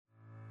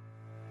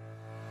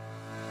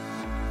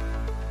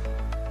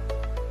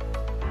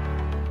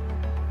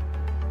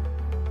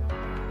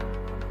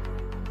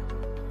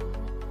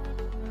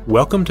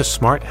Welcome to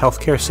Smart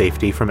Healthcare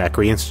Safety from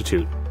ECRI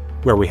Institute,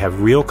 where we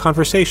have real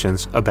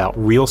conversations about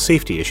real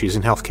safety issues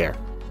in healthcare.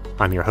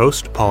 I'm your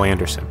host, Paul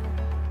Anderson.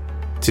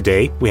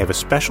 Today, we have a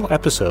special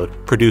episode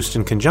produced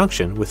in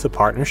conjunction with the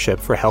Partnership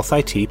for Health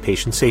IT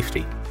Patient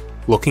Safety,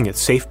 looking at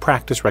safe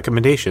practice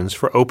recommendations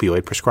for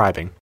opioid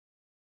prescribing.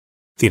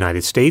 The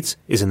United States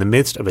is in the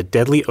midst of a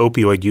deadly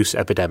opioid use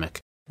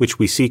epidemic, which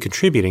we see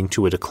contributing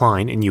to a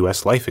decline in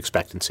U.S. life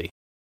expectancy.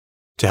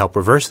 To help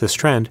reverse this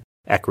trend,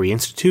 ECRI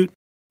Institute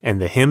and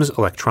the HIMSS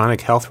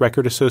Electronic Health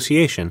Record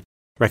Association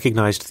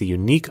recognized the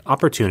unique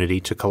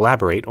opportunity to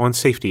collaborate on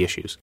safety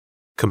issues,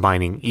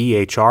 combining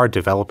EHR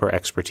developer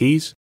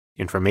expertise,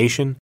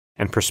 information,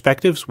 and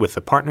perspectives with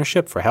the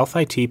Partnership for Health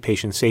IT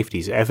Patient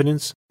Safety's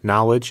evidence,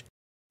 knowledge,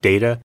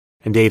 data,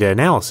 and data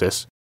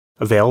analysis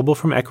available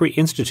from ECRI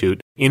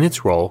Institute in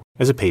its role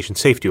as a patient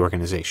safety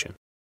organization.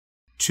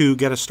 To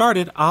get us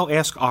started, I'll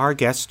ask our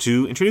guests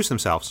to introduce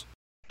themselves.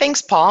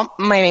 Thanks, Paul.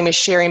 My name is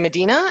Sherry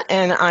Medina,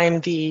 and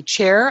I'm the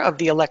chair of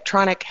the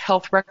Electronic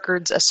Health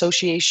Records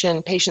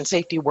Association Patient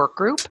Safety Work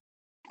Group,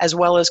 as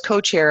well as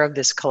co-chair of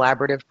this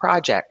collaborative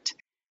project.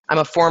 I'm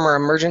a former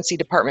emergency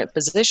department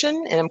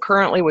physician, and I'm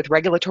currently with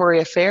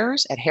regulatory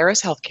affairs at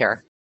Harris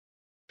Healthcare.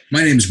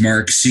 My name is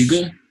Mark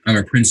Siegel. I'm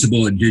a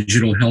principal at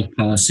Digital Health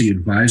Policy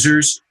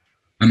Advisors.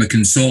 I'm a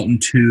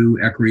consultant to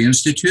ECRI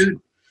Institute,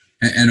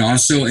 and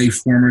also a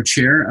former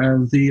chair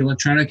of the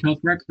Electronic Health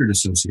Record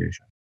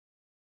Association.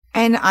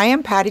 And I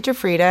am Patty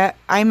Jafrida.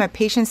 I'm a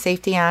patient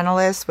safety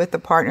analyst with the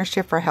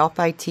Partnership for Health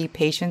IT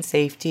Patient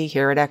Safety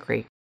here at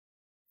ECRI.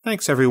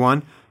 Thanks,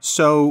 everyone.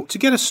 So to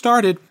get us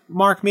started,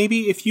 Mark,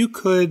 maybe if you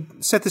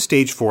could set the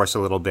stage for us a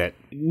little bit.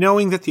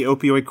 Knowing that the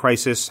opioid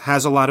crisis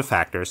has a lot of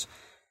factors,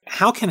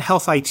 how can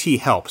Health IT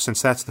help,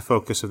 since that's the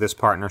focus of this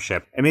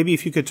partnership? And maybe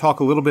if you could talk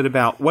a little bit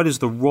about what is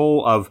the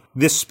role of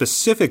this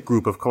specific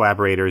group of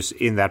collaborators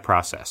in that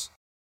process?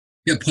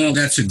 Yeah, Paul,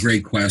 that's a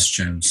great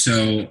question.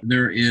 So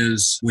there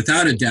is,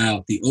 without a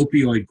doubt, the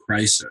opioid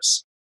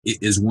crisis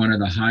is one of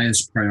the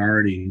highest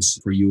priorities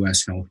for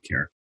U.S.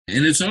 healthcare.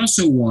 And it's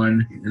also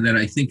one that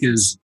I think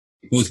is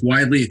both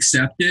widely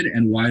accepted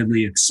and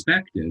widely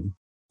expected,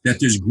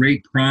 that there's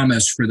great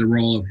promise for the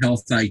role of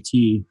health IT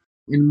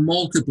in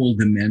multiple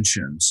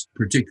dimensions,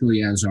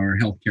 particularly as our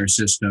healthcare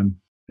system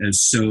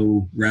is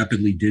so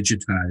rapidly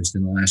digitized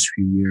in the last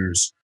few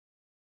years.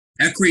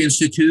 ECRI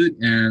Institute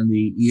and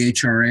the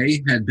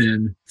EHRA had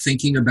been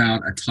thinking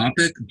about a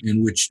topic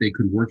in which they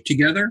could work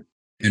together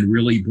and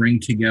really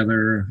bring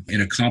together in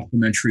a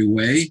complementary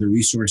way the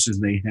resources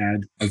they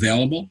had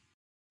available.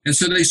 And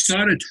so they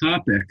sought a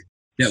topic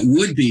that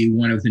would be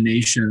one of the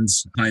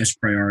nation's highest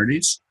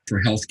priorities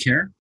for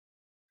healthcare,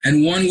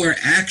 and one where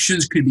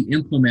actions could be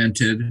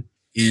implemented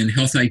in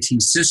health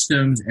IT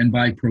systems and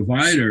by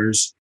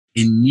providers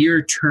in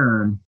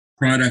near-term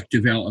product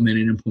development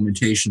and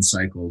implementation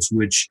cycles,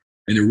 which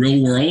in the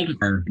real world,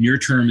 our near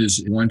term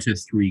is 1 to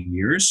 3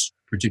 years,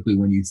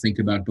 particularly when you think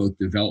about both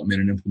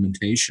development and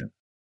implementation.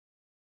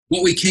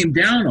 What we came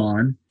down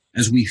on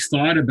as we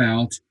thought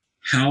about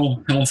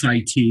how health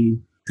IT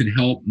could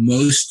help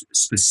most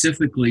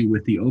specifically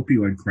with the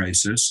opioid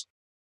crisis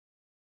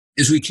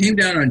is we came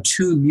down on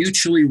two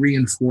mutually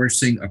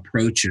reinforcing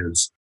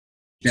approaches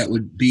that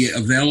would be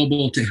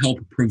available to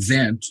help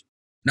prevent,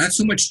 not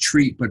so much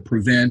treat, but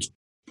prevent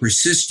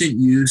persistent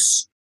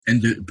use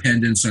and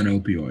dependence on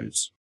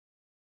opioids.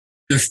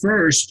 The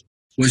first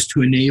was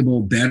to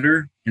enable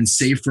better and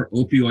safer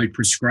opioid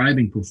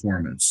prescribing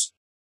performance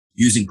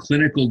using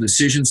clinical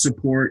decision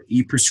support,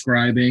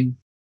 e-prescribing,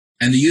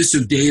 and the use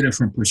of data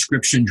from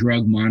prescription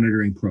drug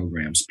monitoring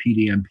programs,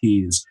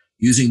 PDMPs,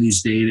 using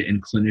these data in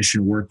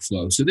clinician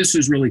workflow. So this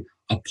was really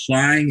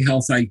applying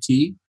health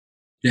IT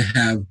to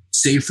have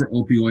safer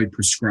opioid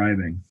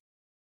prescribing.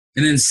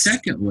 And then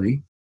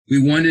secondly,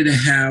 we wanted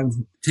to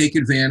take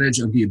advantage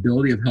of the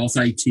ability of health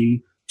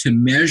IT to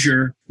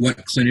measure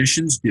what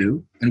clinicians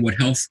do and what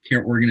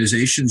healthcare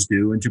organizations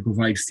do and to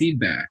provide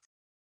feedback.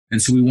 And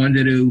so we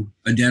wanted to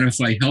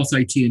identify health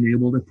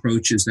IT-enabled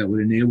approaches that would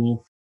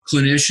enable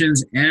clinicians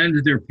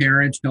and their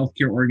parent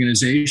healthcare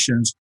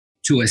organizations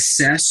to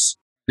assess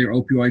their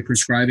opioid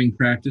prescribing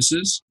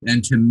practices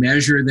and to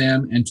measure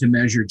them and to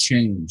measure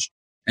change.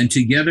 And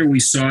together we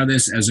saw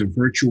this as a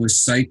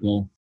virtuous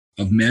cycle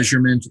of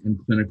measurement and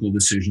clinical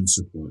decision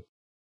support.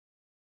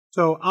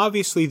 So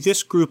obviously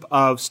this group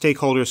of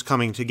stakeholders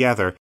coming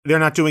together, they're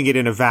not doing it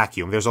in a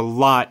vacuum. There's a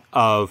lot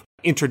of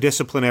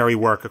interdisciplinary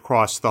work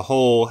across the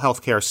whole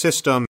healthcare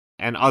system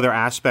and other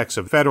aspects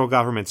of federal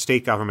government,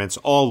 state governments,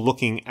 all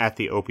looking at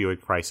the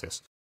opioid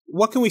crisis.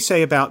 What can we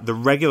say about the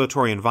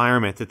regulatory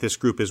environment that this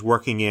group is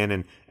working in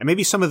and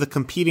maybe some of the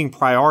competing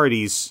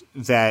priorities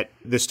that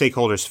the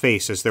stakeholders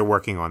face as they're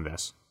working on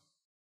this?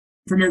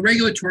 From a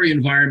regulatory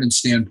environment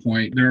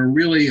standpoint, there are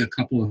really a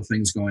couple of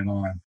things going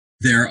on.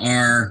 There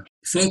are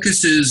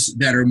focuses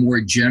that are more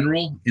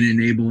general in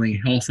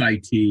enabling health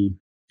IT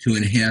to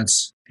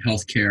enhance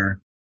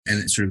healthcare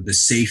and sort of the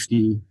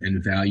safety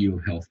and value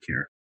of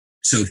healthcare.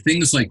 So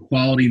things like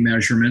quality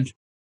measurement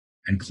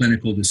and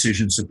clinical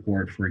decision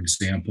support, for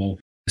example,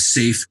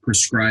 safe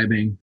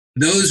prescribing,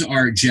 Those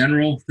are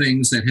general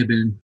things that have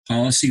been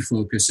policy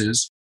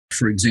focuses.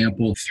 For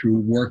example, through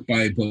work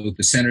by both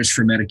the Centers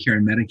for Medicare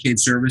and Medicaid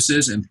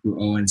Services and through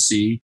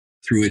ONC,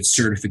 through its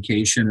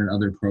certification and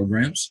other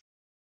programs.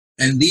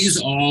 And these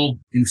all,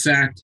 in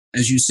fact,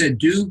 as you said,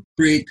 do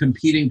create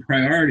competing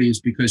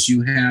priorities because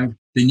you have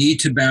the need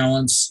to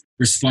balance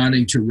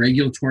responding to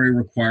regulatory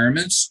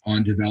requirements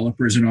on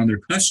developers and on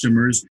their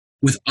customers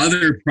with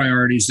other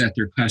priorities that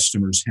their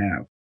customers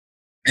have.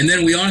 And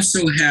then we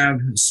also have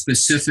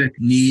specific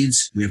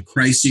needs. We have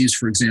crises,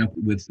 for example,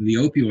 with the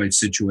opioid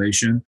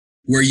situation,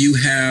 where you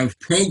have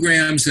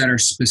programs that are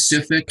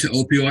specific to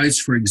opioids,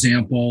 for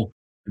example,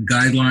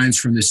 guidelines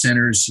from the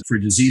Centers for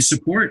Disease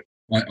Support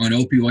on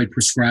opioid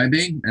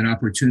prescribing and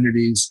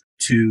opportunities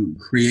to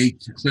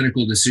create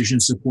clinical decision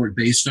support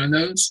based on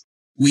those.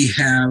 We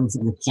have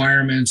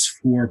requirements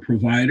for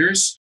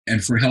providers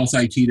and for health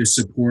IT to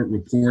support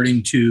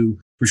reporting to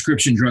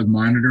prescription drug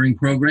monitoring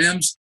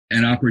programs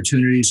and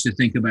opportunities to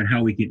think about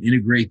how we can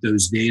integrate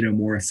those data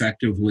more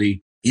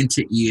effectively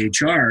into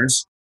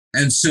EHRs.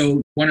 And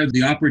so one of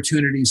the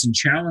opportunities and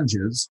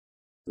challenges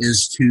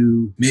is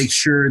to make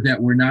sure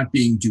that we're not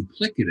being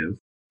duplicative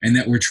and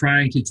that we're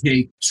trying to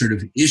take sort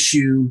of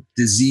issue,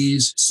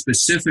 disease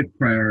specific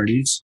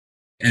priorities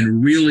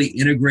and really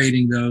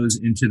integrating those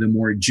into the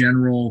more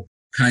general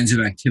kinds of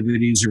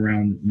activities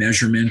around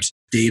measurement,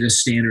 data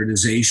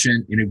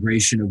standardization,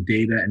 integration of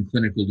data and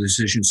clinical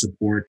decision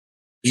support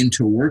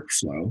into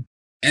workflow.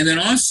 And then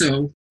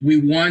also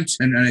we want,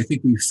 and I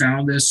think we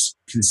found this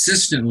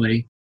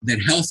consistently, that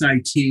health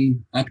IT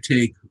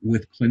uptake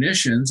with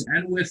clinicians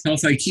and with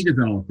health IT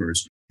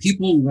developers,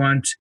 people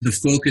want the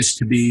focus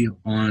to be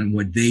on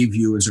what they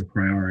view as a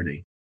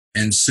priority.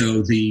 And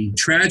so the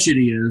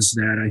tragedy is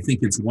that I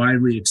think it's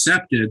widely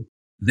accepted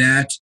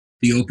that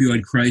the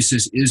opioid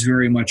crisis is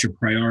very much a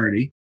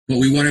priority, but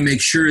we want to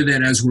make sure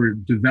that as we're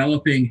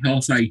developing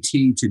health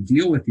IT to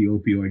deal with the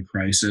opioid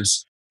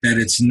crisis, that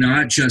it's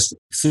not just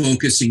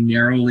focusing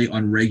narrowly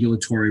on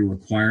regulatory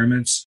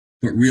requirements,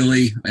 but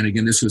really, and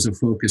again, this was a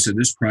focus of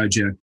this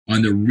project,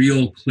 on the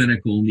real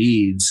clinical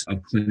needs of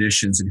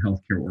clinicians and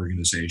healthcare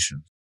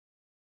organizations.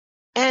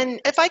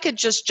 And if I could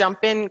just jump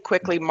in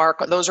quickly, Mark,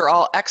 those are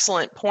all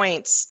excellent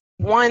points.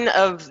 One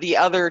of the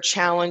other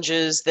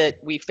challenges that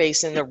we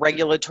face in the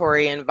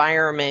regulatory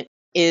environment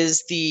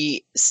is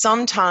the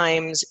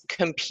sometimes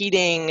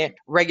competing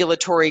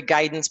regulatory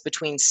guidance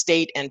between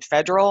state and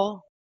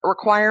federal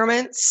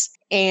requirements.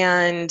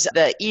 And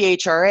the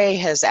EHRA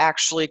has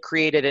actually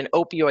created an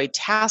opioid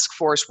task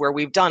force where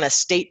we've done a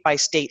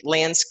state-by-state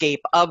landscape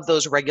of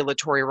those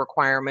regulatory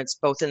requirements,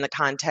 both in the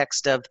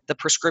context of the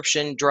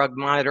prescription drug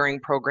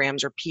monitoring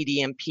programs, or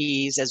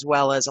PDMPs, as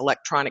well as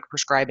electronic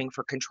prescribing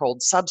for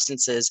controlled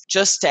substances,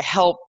 just to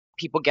help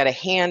people get a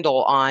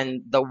handle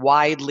on the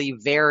widely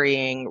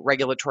varying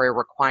regulatory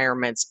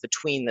requirements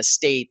between the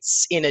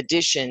states, in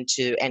addition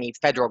to any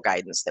federal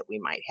guidance that we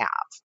might have.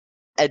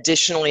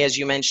 Additionally, as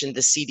you mentioned,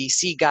 the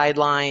CDC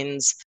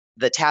guidelines,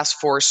 the task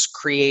force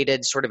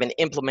created sort of an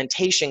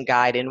implementation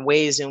guide in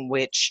ways in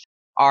which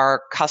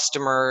our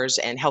customers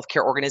and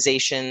healthcare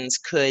organizations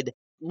could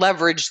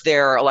leverage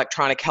their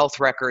electronic health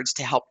records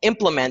to help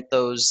implement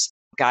those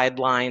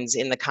guidelines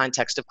in the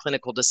context of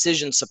clinical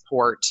decision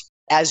support,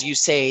 as you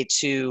say,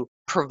 to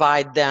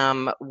provide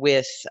them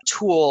with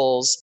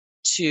tools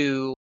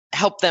to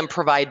help them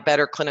provide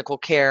better clinical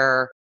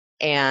care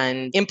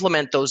and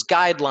implement those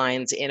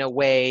guidelines in a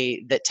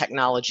way that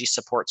technology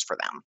supports for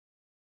them.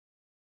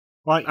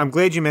 Well, I'm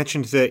glad you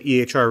mentioned the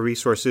EHR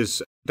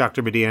resources,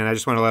 Dr. Medina, and I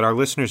just want to let our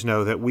listeners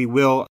know that we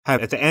will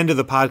have, at the end of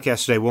the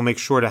podcast today, we'll make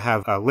sure to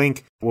have a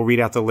link. We'll read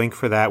out the link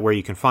for that where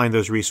you can find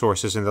those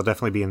resources, and they'll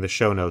definitely be in the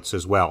show notes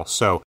as well.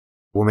 So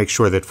we'll make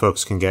sure that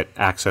folks can get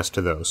access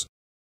to those.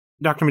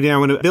 Dr. Medina, I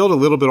want to build a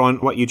little bit on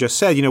what you just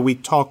said. We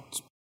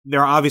talked,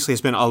 there obviously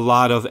has been a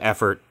lot of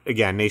effort,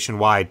 again,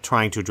 nationwide,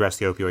 trying to address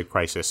the opioid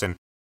crisis. And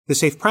the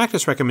safe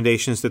practice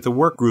recommendations that the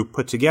work group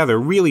put together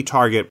really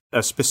target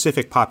a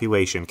specific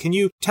population. Can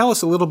you tell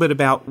us a little bit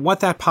about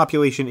what that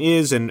population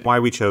is and why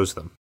we chose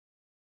them?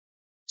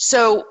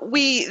 So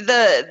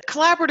the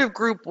collaborative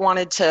group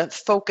wanted to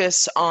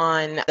focus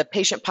on the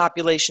patient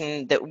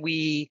population that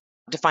we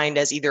defined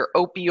as either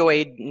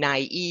opioid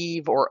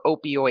naive or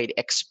opioid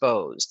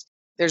exposed.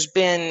 There's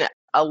been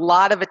a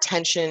lot of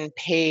attention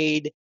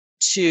paid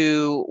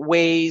to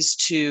ways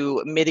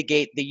to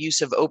mitigate the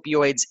use of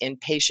opioids in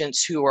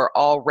patients who are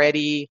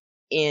already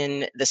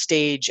in the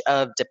stage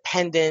of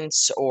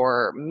dependence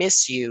or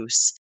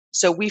misuse.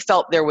 So we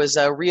felt there was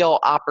a real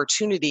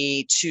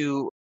opportunity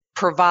to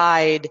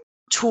provide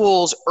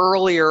tools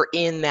earlier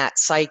in that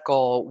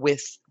cycle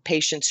with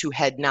patients who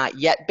had not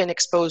yet been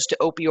exposed to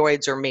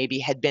opioids or maybe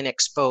had been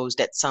exposed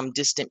at some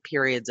distant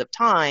periods of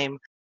time,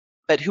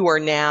 but who are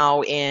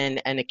now in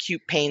an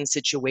acute pain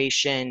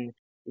situation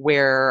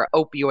where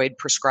opioid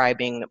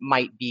prescribing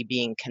might be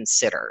being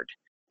considered.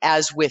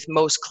 As with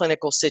most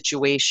clinical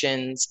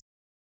situations,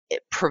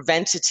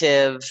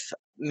 preventative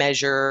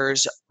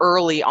measures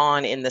early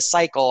on in the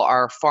cycle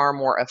are far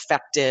more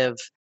effective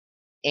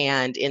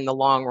and, in the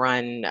long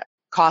run,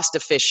 cost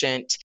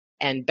efficient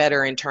and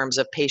better in terms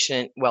of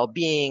patient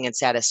well-being and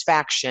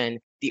satisfaction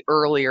the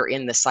earlier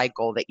in the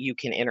cycle that you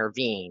can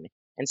intervene.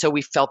 And so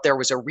we felt there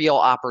was a real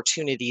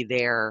opportunity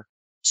there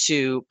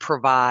to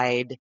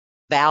provide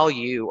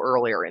value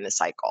earlier in the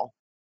cycle.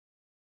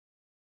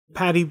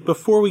 Patty,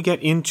 before we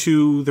get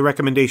into the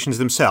recommendations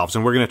themselves,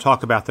 and we're going to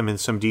talk about them in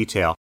some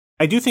detail,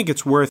 I do think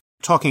it's worth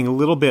talking a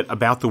little bit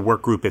about the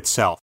work group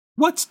itself.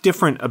 What's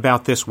different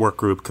about this work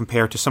group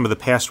compared to some of the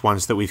past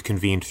ones that we've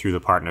convened through the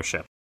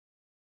partnership?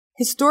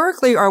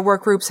 Historically, our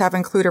work groups have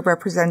included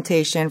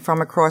representation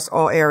from across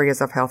all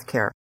areas of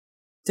healthcare.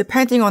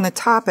 Depending on the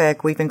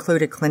topic, we've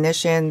included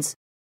clinicians,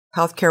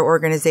 healthcare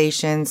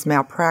organizations,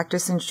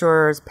 malpractice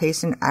insurers,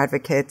 patient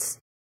advocates,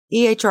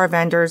 EHR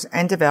vendors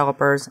and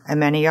developers, and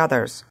many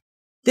others.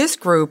 This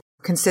group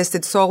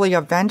consisted solely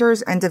of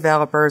vendors and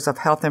developers of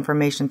health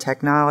information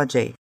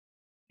technology.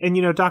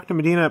 And Dr.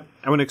 Medina,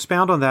 I want to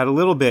expound on that a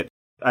little bit.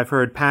 I've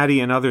heard Patty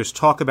and others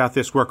talk about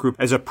this work group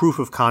as a proof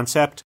of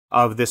concept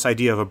of this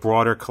idea of a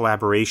broader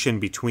collaboration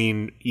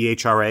between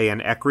EHRA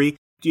and ECRI.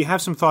 Do you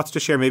have some thoughts to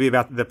share maybe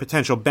about the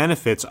potential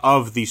benefits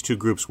of these two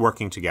groups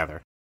working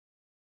together?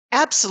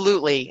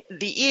 Absolutely.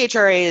 The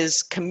EHRA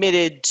is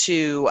committed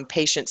to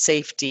patient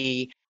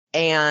safety,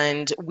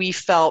 and we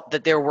felt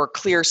that there were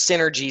clear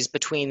synergies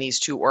between these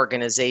two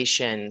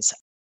organizations.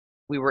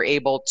 We were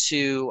able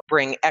to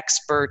bring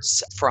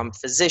experts from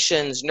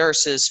physicians,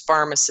 nurses,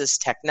 pharmacists,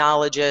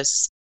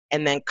 technologists,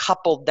 and then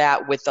coupled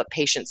that with the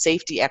patient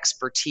safety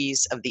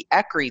expertise of the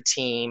ECRI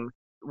team,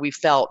 we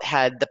felt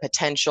had the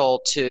potential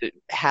to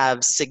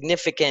have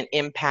significant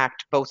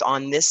impact both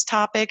on this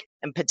topic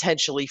and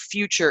potentially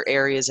future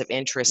areas of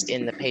interest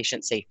in the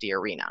patient safety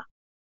arena.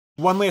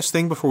 One last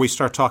thing before we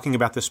start talking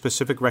about the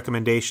specific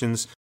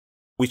recommendations.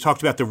 We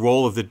talked about the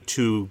role of the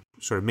two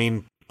sort of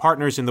main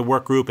partners in the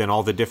work group and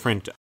all the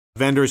different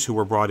vendors who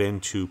were brought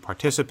in to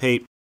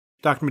participate.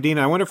 Dr.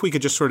 Medina, I wonder if we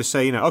could just sort of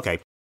say, okay,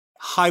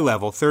 high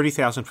level,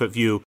 30,000-foot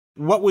view,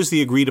 what was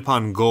the agreed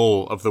upon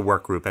goal of the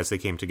work group as they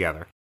came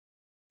together?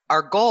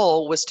 Our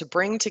goal was to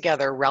bring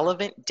together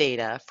relevant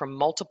data from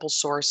multiple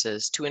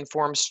sources to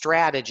inform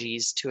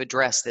strategies to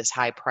address this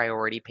high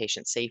priority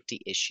patient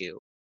safety issue.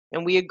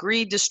 And we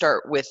agreed to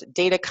start with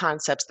data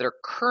concepts that are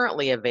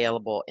currently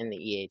available in the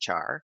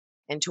EHR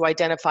and to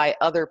identify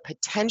other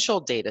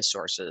potential data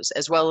sources,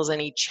 as well as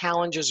any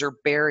challenges or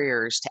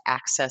barriers to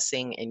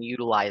accessing and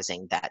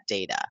utilizing that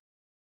data.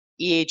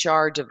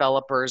 EHR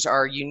developers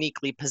are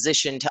uniquely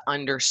positioned to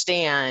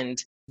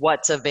understand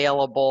what's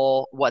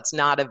available, what's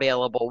not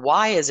available,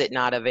 why is it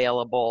not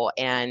available,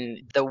 and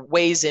the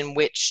ways in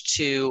which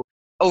to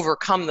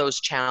overcome those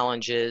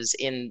challenges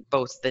in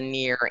both the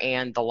near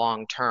and the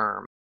long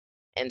term.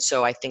 And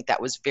so I think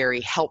that was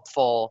very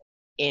helpful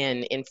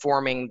in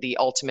informing the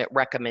ultimate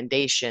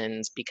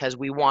recommendations because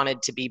we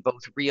wanted to be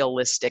both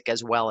realistic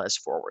as well as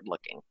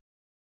forward-looking.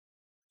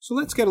 So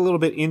let's get a little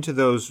bit into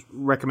those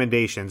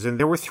recommendations. And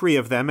there were 3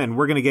 of them, and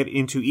we're going to get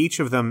into each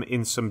of them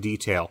in some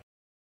detail.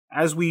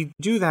 As we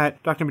do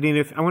that, Dr.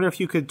 Medina, I wonder if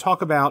you could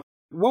talk about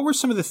what were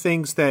some of the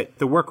things that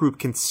the work group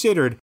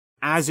considered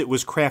as it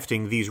was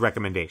crafting these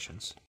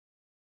recommendations?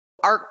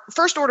 Our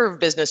first order of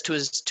business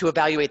was to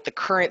evaluate the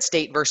current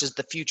state versus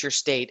the future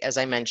state, as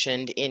I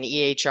mentioned, in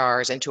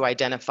EHRs and to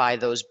identify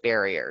those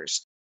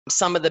barriers.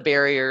 Some of the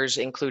barriers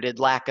included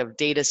lack of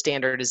data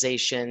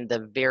standardization,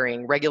 the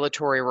varying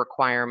regulatory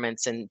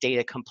requirements, and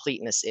data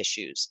completeness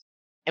issues.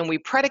 And we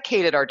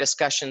predicated our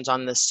discussions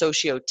on the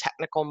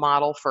socio-technical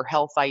model for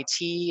health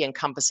IT,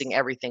 encompassing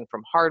everything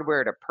from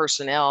hardware to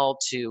personnel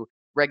to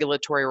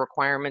regulatory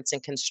requirements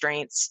and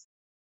constraints.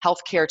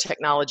 Healthcare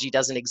technology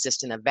doesn't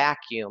exist in a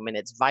vacuum, and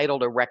it's vital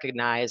to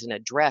recognize and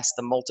address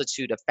the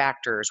multitude of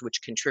factors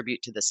which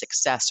contribute to the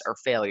success or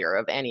failure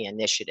of any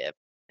initiative.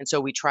 And so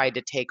we tried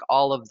to take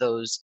all of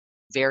those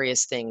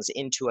various things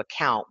into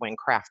account when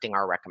crafting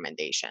our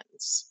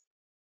recommendations.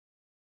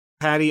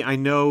 Patty, I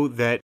know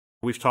that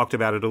we've talked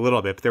about it a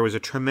little bit, but there was a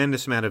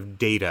tremendous amount of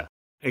data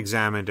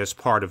examined as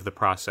part of the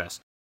process.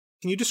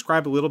 Can you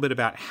describe a little bit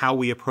about how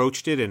we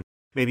approached it and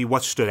maybe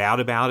what stood out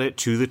about it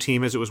to the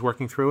team as it was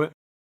working through it?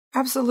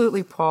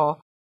 Absolutely,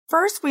 Paul.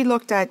 First, we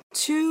looked at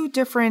 2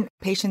 different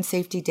patient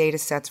safety data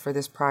sets for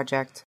this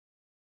project.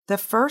 The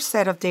first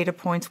set of data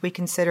points we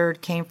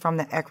considered came from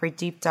the ECRI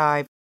Deep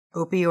Dive,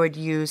 Opioid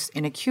Use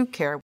in Acute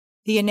Care.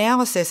 The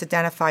analysis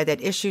identified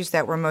that issues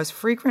that were most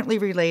frequently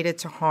related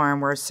to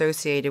harm were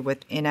associated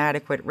with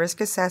inadequate risk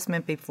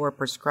assessment before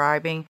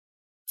prescribing,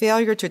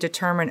 failure to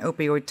determine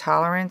opioid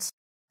tolerance,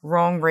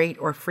 wrong rate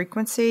or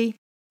frequency,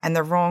 and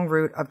the wrong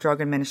route of drug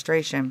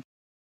administration.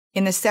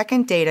 In the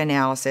second data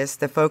analysis,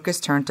 the focus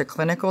turned to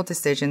clinical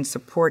decision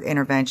support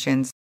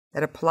interventions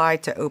that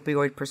applied to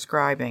opioid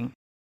prescribing.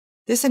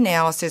 This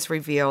analysis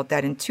revealed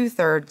that in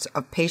 2/3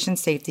 of patient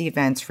safety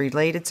events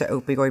related to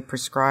opioid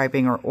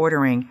prescribing or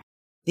ordering,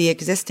 the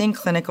existing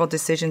clinical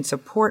decision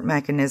support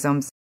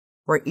mechanisms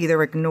were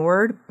either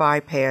ignored,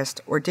 bypassed,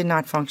 or did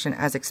not function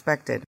as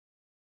expected.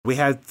 We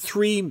had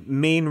 3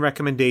 main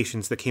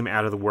recommendations that came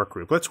out of the work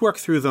group. Let's work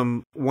through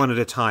them one at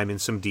a time in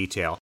some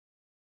detail.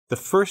 The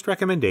first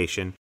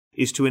recommendation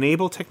is to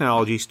enable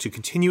technologies to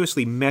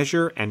continuously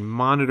measure and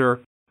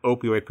monitor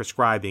opioid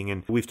prescribing.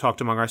 And we've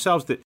talked among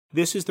ourselves that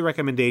this is the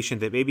recommendation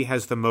that maybe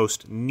has the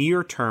most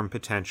near-term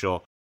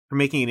potential for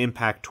making an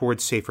impact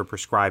towards safer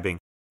prescribing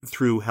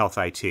through health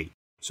IT.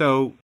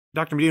 So,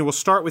 Dr. Medina, we'll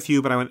start with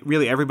you, but I want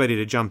really everybody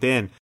to jump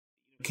in.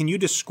 Can you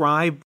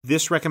describe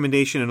this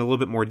recommendation in a little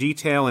bit more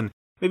detail and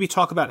maybe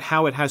talk about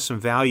how it has some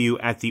value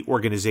at the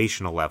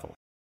organizational level?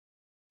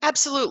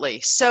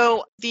 Absolutely.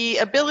 So the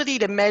ability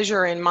to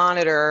measure and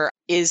monitor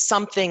is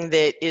something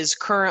that is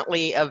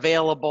currently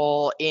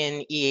available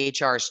in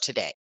EHRs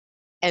today.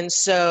 And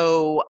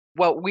so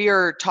what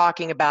we're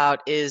talking about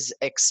is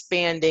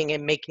expanding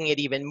and making it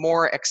even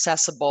more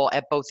accessible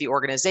at both the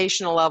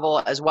organizational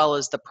level as well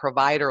as the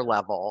provider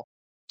level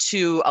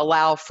to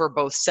allow for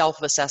both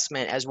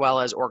self-assessment as well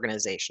as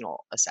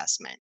organizational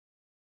assessment.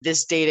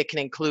 This data can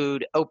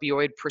include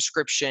opioid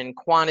prescription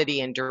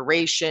quantity and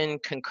duration,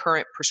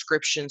 concurrent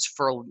prescriptions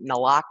for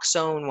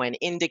naloxone when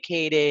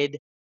indicated,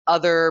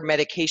 other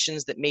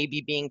medications that may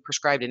be being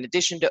prescribed in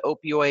addition to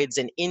opioids,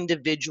 and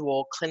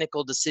individual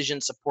clinical decision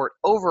support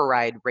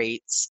override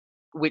rates,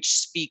 which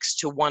speaks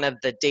to one of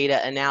the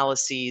data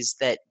analyses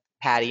that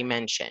Patty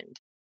mentioned.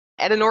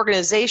 At an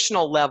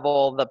organizational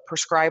level, the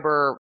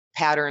prescriber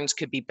patterns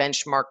could be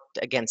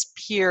benchmarked against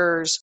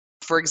peers,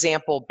 for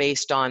example,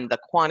 based on the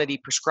quantity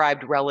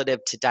prescribed relative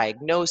to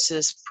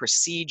diagnosis,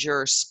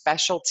 procedure,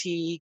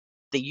 specialty,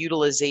 the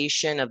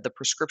utilization of the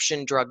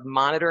prescription drug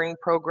monitoring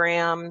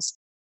programs,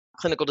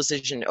 clinical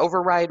decision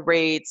override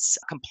rates,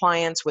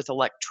 compliance with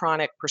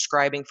electronic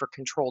prescribing for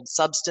controlled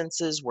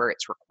substances where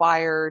it's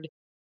required,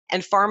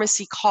 and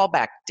pharmacy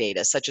callback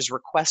data such as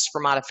requests for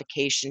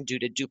modification due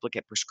to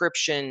duplicate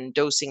prescription,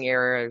 dosing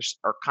errors,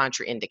 or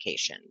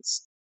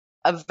contraindications.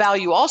 Of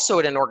value also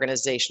at an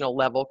organizational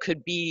level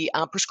could be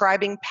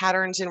prescribing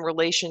patterns in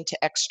relation to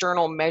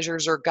external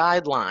measures or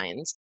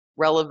guidelines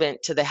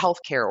relevant to the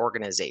healthcare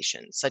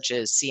organization, such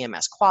as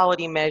CMS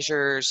quality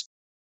measures,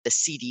 the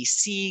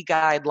CDC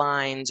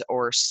guidelines,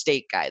 or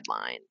state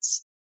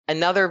guidelines.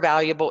 Another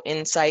valuable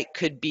insight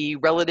could be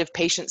relative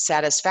patient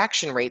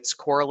satisfaction rates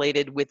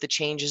correlated with the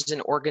changes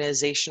in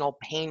organizational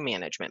pain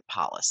management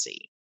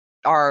policy.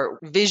 Our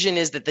vision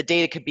is that the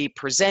data could be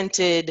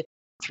presented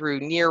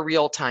through near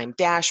real-time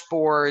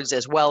dashboards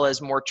as well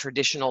as more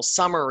traditional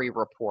summary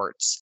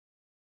reports,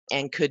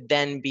 and could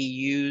then be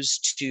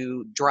used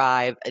to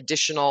drive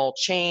additional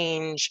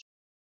change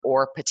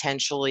or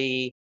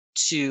potentially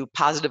to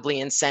positively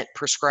incent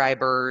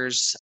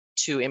prescribers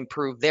to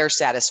improve their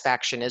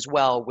satisfaction as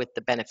well with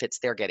the benefits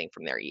they're getting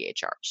from their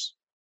EHRs.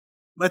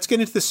 Let's get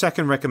into the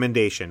second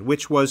recommendation,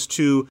 which was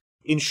to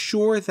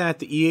ensure that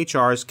the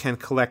EHRs can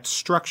collect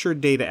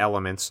structured data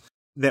elements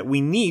that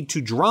we need to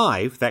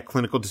drive that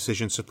clinical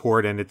decision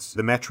support and it's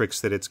the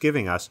metrics that it's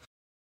giving us.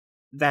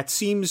 That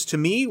seems to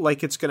me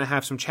like it's going to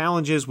have some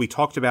challenges. We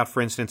talked about,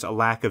 for instance, a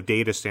lack of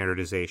data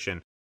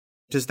standardization.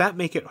 Does that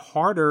make it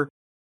harder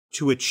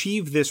to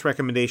achieve this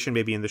recommendation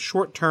maybe in the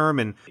short term?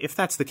 And if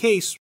that's the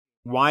case,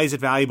 why is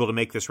it valuable to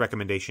make this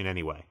recommendation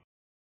anyway?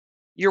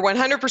 You're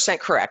 100%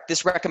 correct.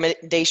 This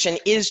recommendation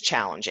is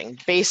challenging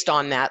based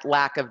on that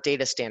lack of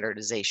data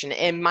standardization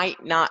and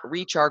might not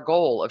reach our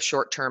goal of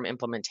short-term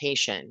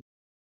implementation.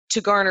 To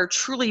garner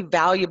truly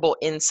valuable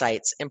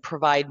insights and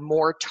provide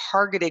more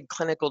targeted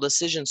clinical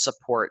decision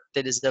support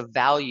that is of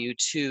value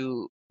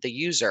to the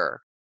user,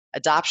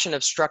 adoption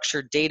of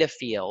structured data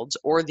fields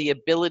or the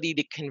ability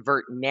to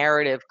convert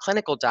narrative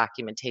clinical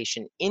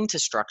documentation into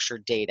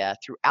structured data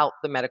throughout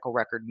the medical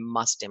record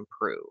must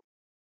improve.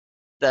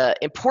 The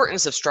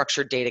importance of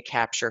structured data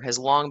capture has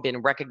long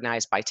been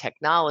recognized by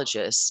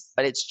technologists,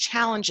 but it's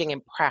challenging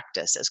in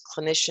practice as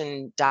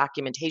clinician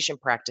documentation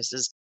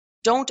practices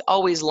don't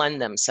always lend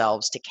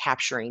themselves to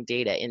capturing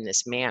data in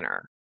this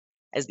manner.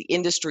 As the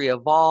industry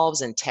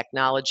evolves and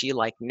technology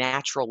like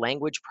natural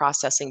language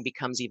processing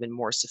becomes even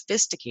more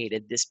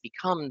sophisticated, this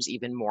becomes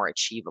even more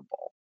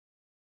achievable.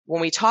 When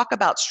we talk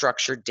about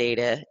structured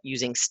data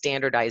using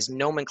standardized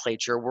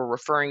nomenclature, we're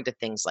referring to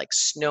things like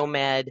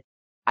SNOMED,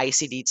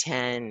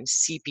 ICD-10,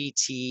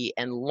 CPT,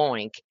 and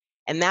LOINC,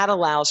 and that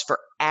allows for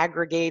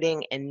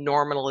aggregating and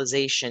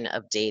normalization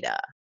of data.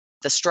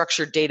 The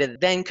structured data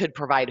then could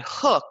provide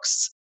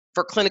hooks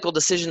for clinical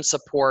decision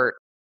support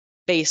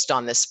based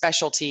on the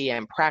specialty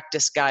and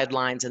practice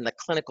guidelines and the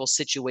clinical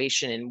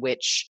situation in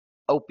which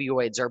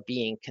opioids are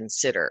being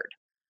considered.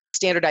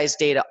 Standardized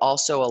data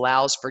also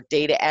allows for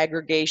data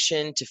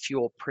aggregation to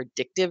fuel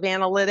predictive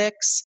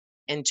analytics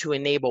and to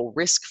enable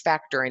risk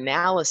factor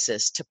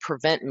analysis to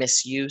prevent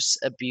misuse,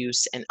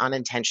 abuse, and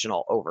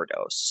unintentional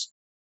overdose.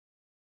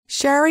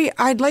 Sherry,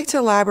 I'd like to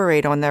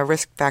elaborate on the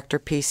risk factor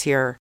piece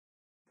here.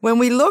 When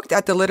we looked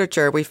at the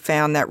literature, we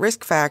found that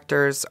risk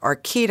factors are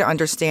key to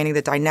understanding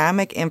the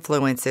dynamic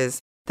influences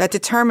that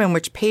determine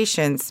which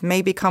patients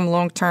may become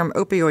long-term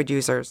opioid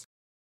users.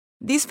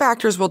 These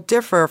factors will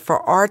differ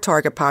for our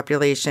target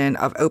population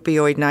of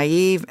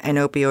opioid-naive and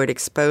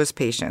opioid-exposed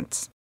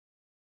patients.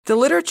 The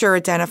literature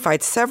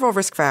identified several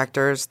risk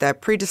factors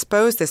that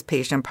predispose this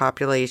patient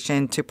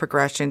population to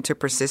progression to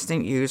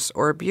persistent use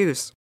or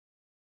abuse.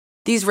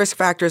 These risk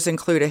factors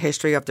include a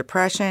history of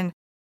depression,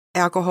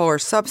 alcohol or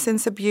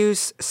substance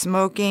abuse,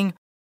 smoking,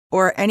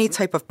 or any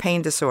type of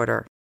pain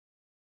disorder.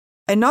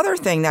 Another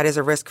thing that is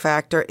a risk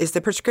factor is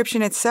the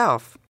prescription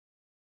itself.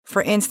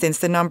 For instance,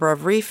 the number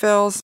of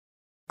refills,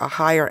 a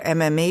higher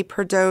MMA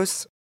per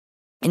dose,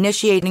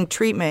 initiating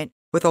treatment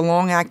with a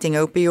long-acting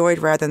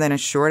opioid rather than a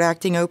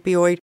short-acting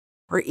opioid,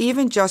 or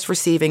even just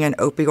receiving an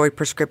opioid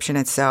prescription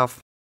itself.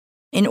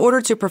 In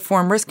order to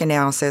perform risk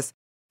analysis,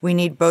 we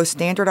need both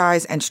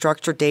standardized and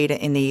structured data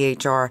in the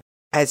EHR,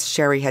 as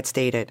Sherry had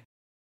stated.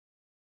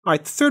 All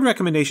right, the third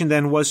recommendation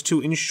then was to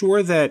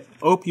ensure that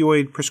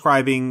opioid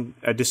prescribing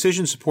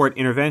decision support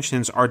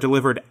interventions are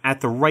delivered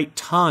at the right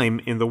time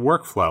in the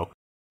workflow.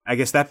 I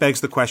guess that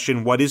begs the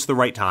question, what is the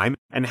right time,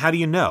 and how do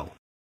you know?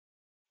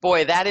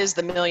 Boy, that is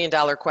the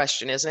million-dollar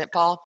question, isn't it,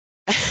 Paul?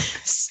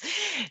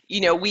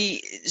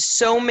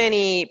 So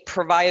many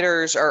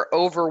providers are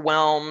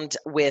overwhelmed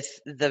with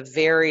the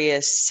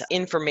various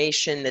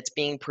information that's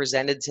being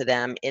presented to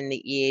them in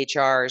the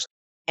EHRs.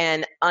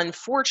 And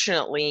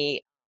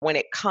unfortunately, when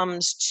it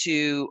comes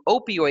to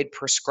opioid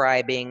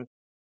prescribing,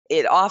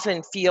 it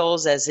often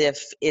feels as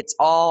if it's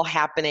all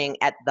happening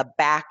at the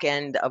back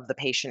end of the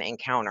patient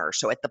encounter,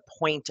 so at the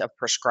point of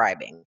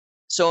prescribing.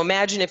 So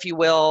imagine, if you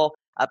will,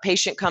 a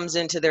patient comes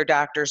into their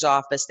doctor's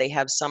office, they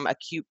have some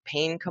acute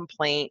pain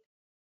complaint.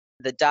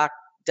 The doc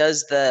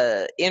does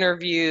the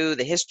interview,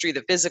 the history,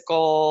 the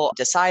physical,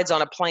 decides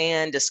on a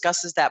plan,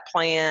 discusses that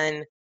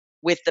plan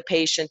with the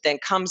patient, then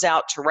comes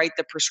out to write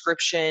the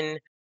prescription.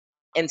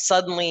 And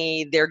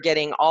suddenly they're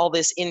getting all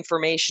this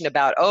information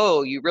about,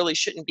 oh, you really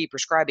shouldn't be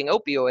prescribing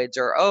opioids,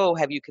 or, oh,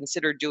 have you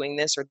considered doing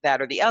this or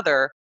that or the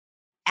other,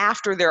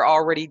 after they're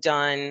already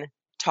done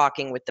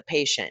talking with the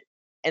patient.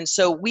 And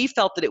so we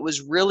felt that it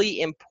was really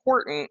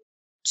important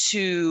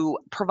to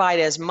provide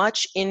as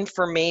much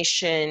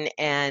information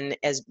and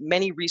as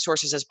many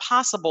resources as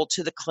possible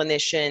to the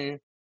clinician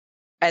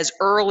as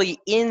early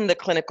in the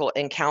clinical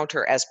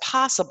encounter as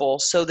possible,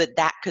 so that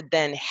that could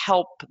then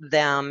help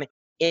them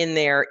in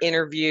their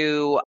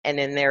interview and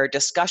in their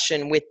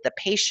discussion with the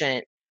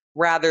patient,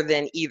 rather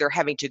than either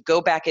having to go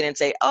back in and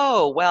say,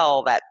 oh,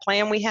 well, that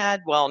plan we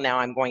had, well, now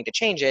I'm going to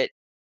change it,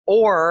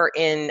 or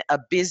in a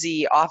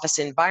busy office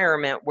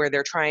environment where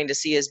they're trying to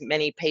see as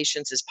many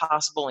patients as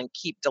possible and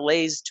keep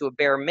delays to a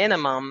bare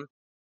minimum,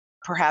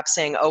 perhaps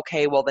saying,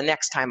 okay, well, the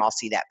next time I'll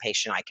see that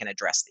patient, I can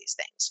address these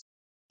things.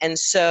 And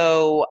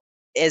so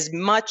as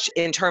much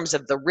in terms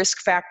of the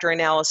risk factor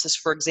analysis,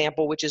 for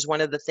example, which is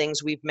one of the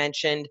things we've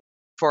mentioned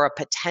for a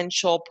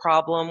potential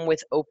problem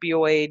with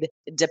opioid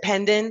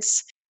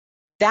dependence,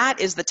 that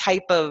is the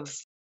type of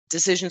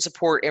decision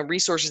support and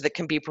resources that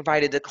can be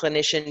provided to the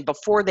clinician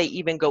before they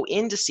even go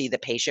in to see the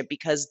patient,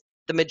 because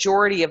the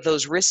majority of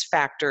those risk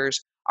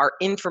factors are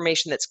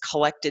information that's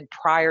collected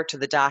prior to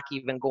the doc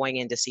even going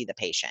in to see the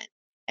patient.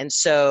 And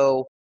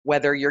so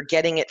whether you're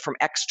getting it from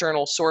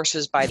external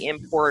sources by the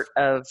import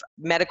of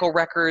medical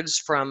records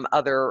from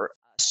other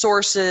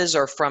sources,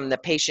 or from the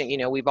patient,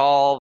 we've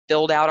all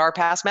filled out our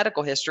past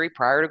medical history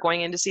prior to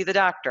going in to see the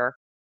doctor.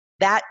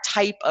 That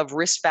type of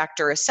risk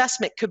factor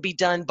assessment could be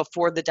done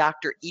before the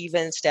doctor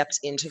even steps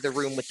into the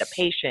room with the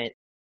patient.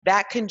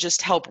 That can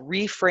just help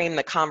reframe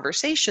the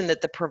conversation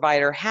that the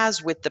provider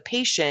has with the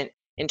patient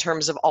in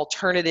terms of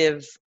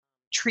alternative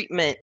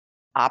treatment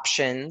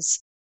options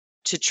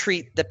to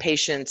treat the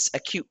patient's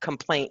acute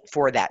complaint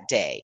for that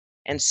day.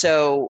 And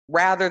so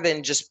rather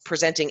than just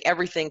presenting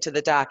everything to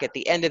the doc at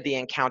the end of the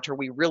encounter,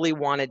 we really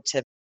wanted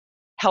to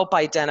help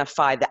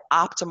identify the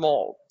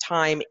optimal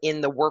time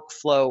in the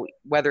workflow,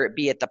 whether it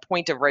be at the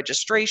point of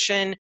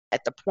registration,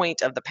 at the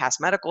point of the past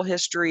medical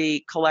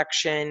history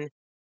collection,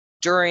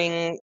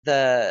 during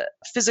the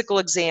physical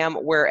exam,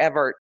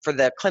 wherever, for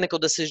the clinical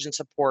decision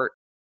support,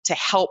 to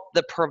help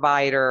the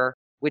provider,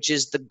 which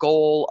is the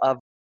goal of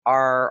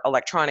our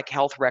electronic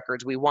health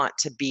records. We want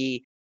to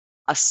be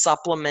a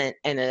supplement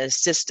and an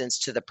assistance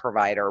to the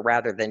provider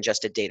rather than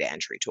just a data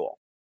entry tool.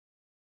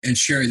 And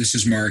Sherry, this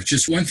is Mark.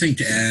 Just one thing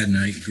to add, and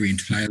I agree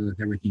entirely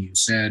with everything you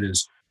said,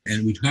 is,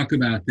 and we talk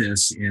about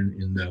this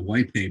in the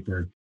white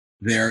paper,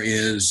 there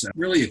is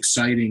really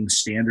exciting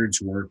standards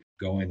work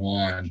going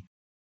on.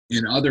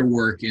 In other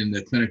work in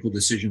the clinical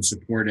decision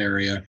support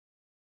area,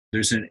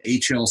 there's an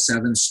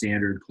HL7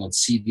 standard called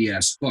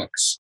CDS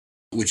hooks,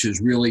 which is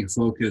really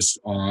focused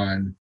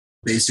on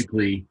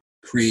basically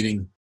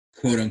creating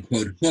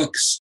quote-unquote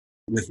hooks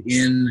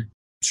within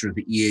sort of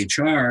the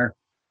EHR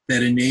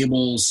that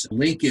enables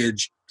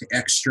linkage to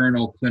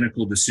external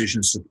clinical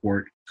decision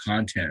support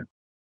content.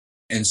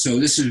 And so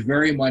this is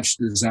very much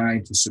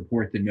designed to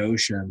support the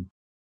notion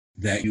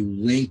that you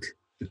link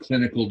the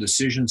clinical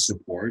decision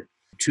support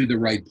to the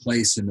right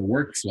place in the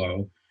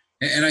workflow.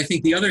 And I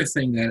think the other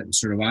thing that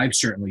sort of I've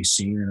certainly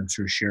seen, and I'm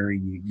sure Sherry,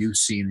 you've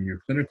seen in your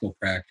clinical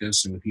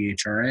practice and with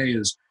EHRA,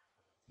 is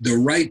the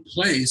right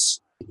place.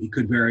 It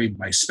could vary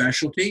by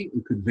specialty.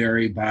 It could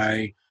vary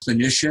by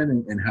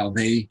clinician and how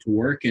they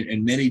work,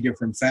 and many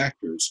different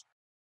factors.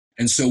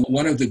 And so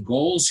one of the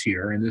goals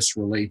here, and this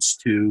relates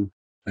to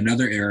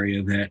another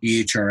area that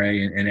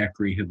EHRA and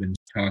ECRI have been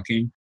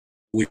talking,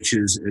 which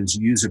is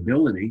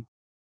usability,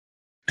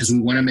 is we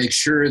want to make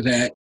sure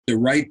that the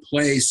right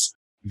place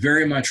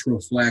very much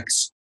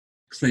reflects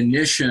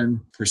clinician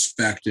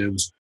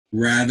perspectives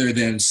rather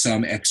than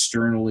some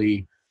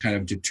externally kind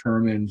of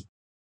determined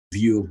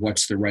view of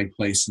what's the right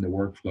place in the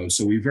workflow.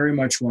 So we very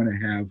much want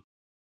to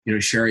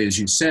have, Sherry, as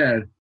you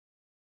said,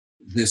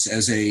 this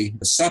as a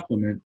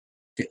supplement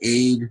to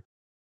aid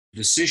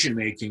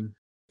decision-making,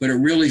 but it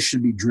really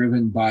should be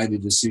driven by the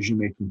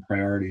decision-making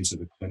priorities of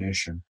the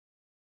clinician.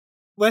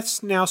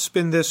 Let's now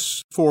spin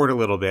this forward a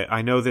little bit.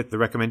 I know that the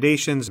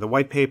recommendations, the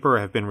white paper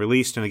have been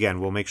released, and again,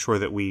 we'll make sure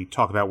that we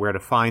talk about where to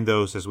find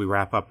those as we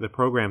wrap up the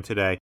program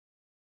today.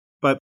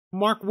 But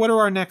Mark, what are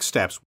our next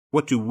steps?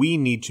 What do we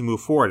need to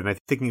move forward? And I'm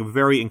thinking of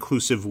very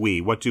inclusive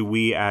we. What do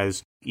we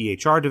as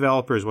EHR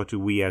developers, what do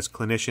we as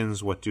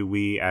clinicians, what do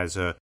we as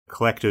a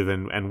collective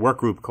and work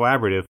group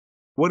collaborative,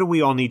 what do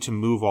we all need to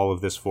move all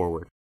of this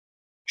forward?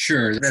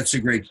 Sure, that's a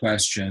great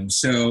question.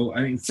 So,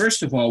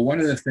 first of all, one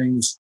of the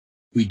things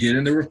we did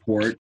in the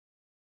report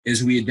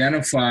is we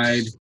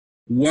identified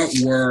what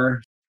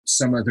were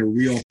some of the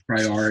real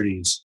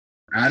priorities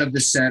out of the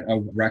set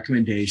of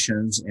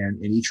recommendations,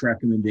 and in each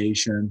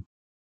recommendation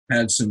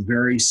had some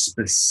very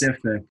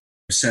specific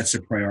sets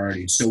of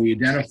priorities. So we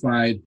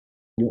identified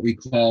what we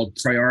called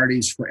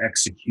priorities for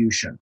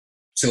execution.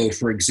 So,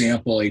 for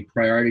example, a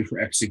priority for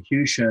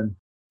execution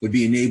would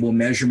be enable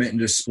measurement and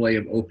display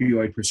of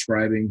opioid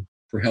prescribing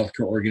for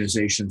healthcare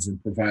organizations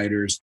and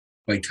providers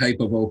by type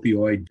of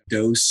opioid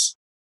dose,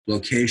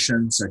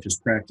 location, such as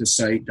practice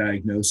site,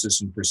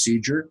 diagnosis, and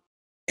procedure.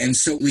 And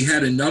so we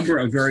had a number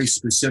of very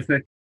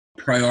specific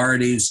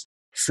priorities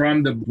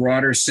from the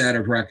broader set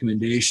of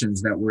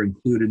recommendations that were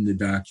included in the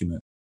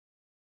document.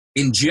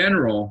 In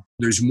general,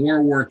 there's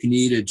more work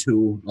needed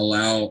to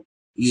allow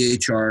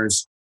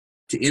EHRs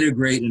to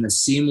integrate in a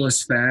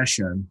seamless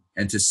fashion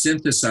and to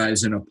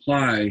synthesize and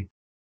apply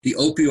the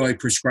opioid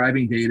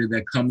prescribing data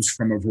that comes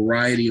from a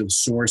variety of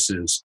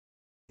sources.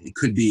 It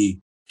could be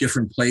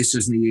different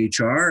places in the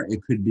EHR.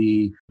 It could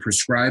be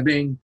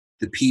prescribing,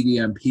 the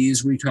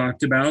PDMPs we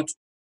talked about,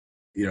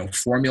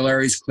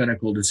 formularies,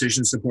 clinical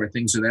decision support,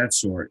 things of that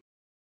sort.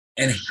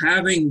 And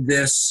having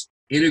this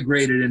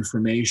integrated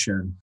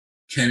information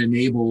can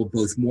enable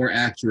both more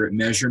accurate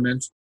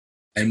measurement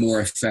and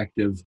more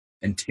effective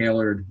and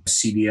tailored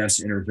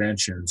CDS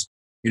interventions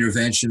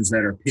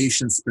that are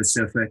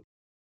patient-specific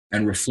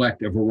and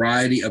reflect a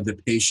variety of the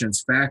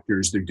patient's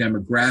factors, their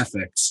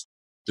demographics,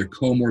 their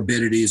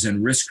comorbidities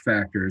and risk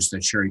factors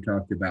that Sherry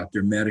talked about,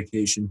 their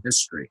medication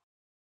history.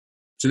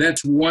 So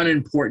that's one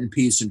important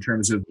piece in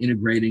terms of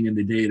integrating in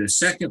the data.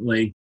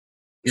 Secondly,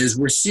 is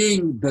we're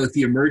seeing both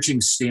the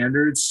emerging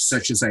standards,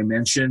 such as I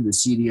mentioned, the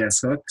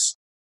CDS hooks,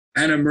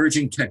 and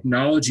emerging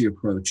technology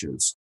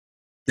approaches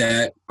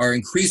that are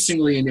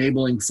increasingly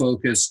enabling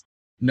focus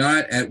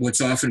not at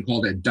what's often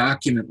called a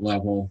document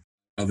level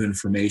of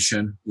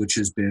information, which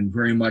has been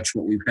very much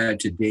what we've had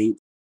to date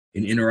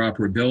in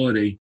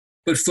interoperability,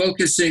 but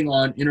focusing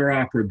on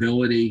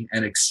interoperability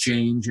and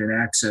exchange and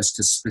access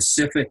to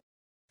specific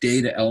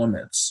data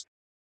elements.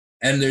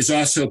 And there's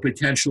also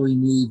potentially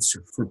needs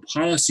for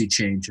policy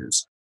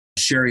changes.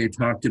 Sherry had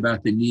talked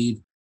about the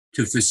need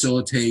to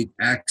facilitate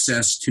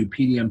access to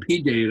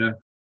PDMP data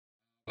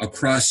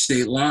across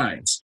state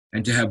lines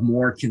and to have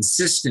more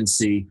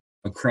consistency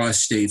across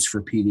states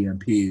for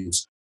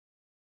PDMPs.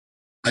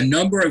 A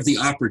number of the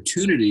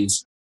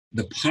opportunities,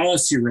 the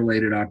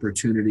policy-related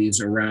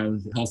opportunities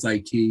around health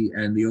IT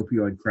and the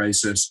opioid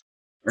crisis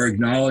are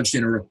acknowledged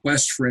in a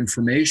request for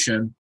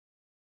information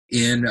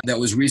that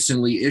was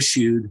recently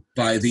issued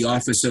by the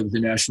Office of the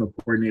National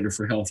Coordinator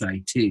for Health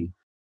IT.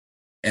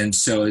 And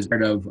so as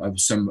part of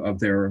some of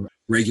their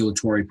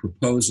regulatory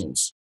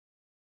proposals.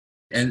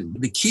 And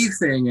the key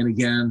thing, and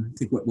again, I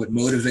think what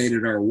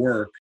motivated our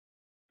work,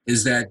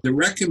 is that the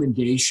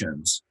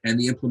recommendations and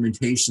the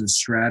implementation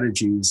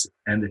strategies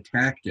and the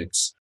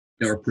tactics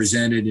that are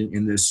presented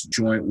in this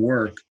joint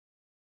work,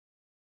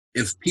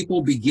 if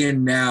people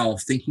begin now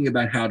thinking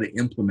about how to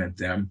implement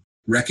them,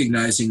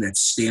 recognizing that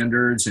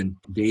standards and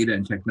data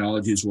and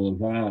technologies will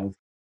evolve,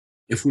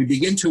 if we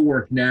begin to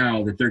work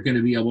now that they're going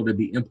to be able to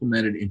be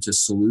implemented into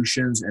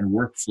solutions and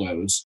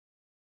workflows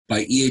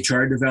by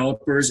EHR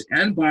developers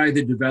and by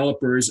the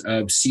developers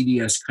of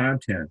CDS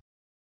content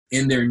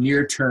in their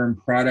near-term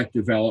product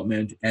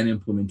development and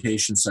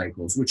implementation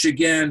cycles, which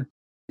again,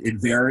 it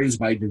varies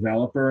by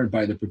developer and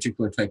by the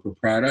particular type of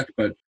product,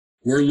 but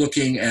we're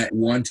looking at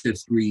 1 to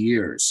 3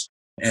 years.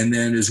 And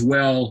then as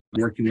well,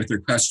 working with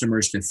their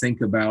customers to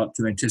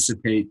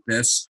anticipate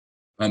this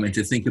and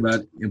to think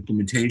about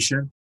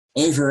implementation.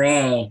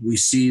 Overall, we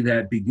see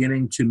that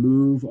beginning to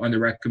move on the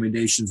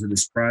recommendations of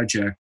this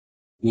project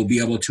will be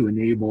able to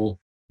enable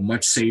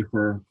much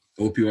safer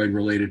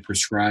opioid-related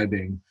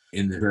prescribing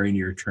in the very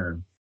near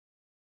term.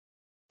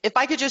 If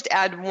I could just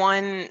add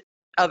one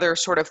other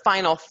sort of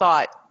final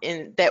thought,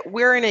 in that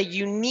we're in a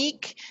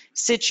unique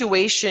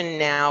situation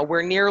now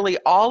where nearly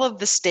all of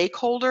the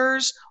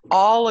stakeholders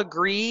all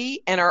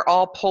agree and are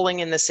all pulling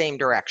in the same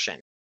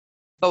direction.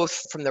 both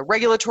from the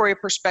regulatory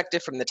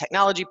perspective, from the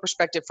technology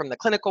perspective, from the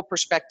clinical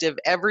perspective.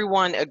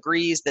 Everyone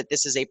agrees that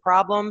this is a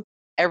problem.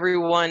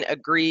 Everyone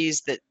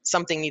agrees that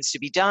something needs to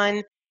be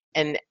done,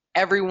 and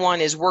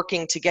everyone is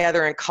working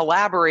together and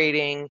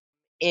collaborating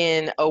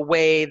in a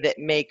way that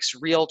makes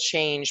real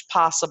change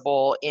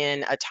possible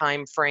in a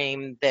time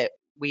frame that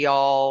we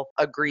all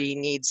agree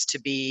needs to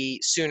be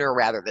sooner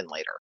rather than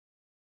later.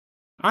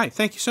 All right,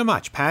 thank you so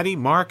much. Patty,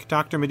 Mark,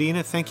 Dr.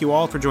 Medina, thank you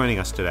all for joining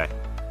us today.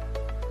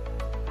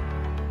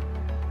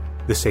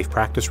 The Safe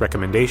Practice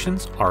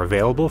recommendations are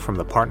available from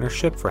the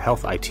Partnership for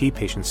Health IT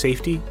Patient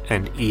Safety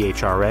and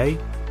EHRA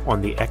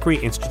on the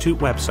ECRI Institute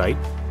website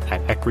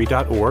at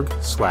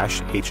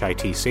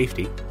ecri.org/HIT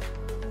safety,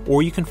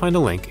 or you can find a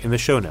link in the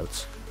show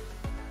notes.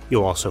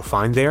 You'll also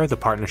find there the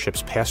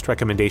partnership's past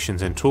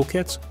recommendations and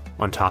toolkits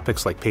on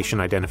topics like patient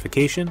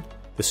identification,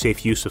 the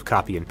safe use of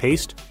copy and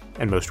paste,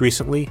 and most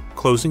recently,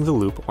 closing the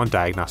loop on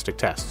diagnostic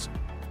tests.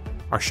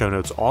 Our show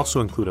notes also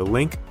include a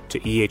link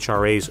to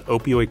EHRA's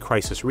opioid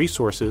crisis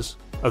resources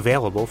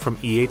available from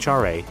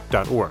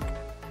ehra.org.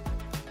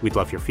 We'd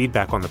love your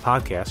feedback on the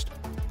podcast.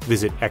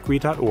 Visit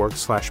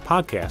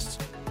ecri.org/podcasts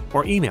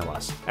or email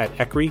us at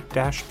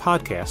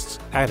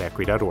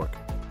ecri-podcasts@ecri.org.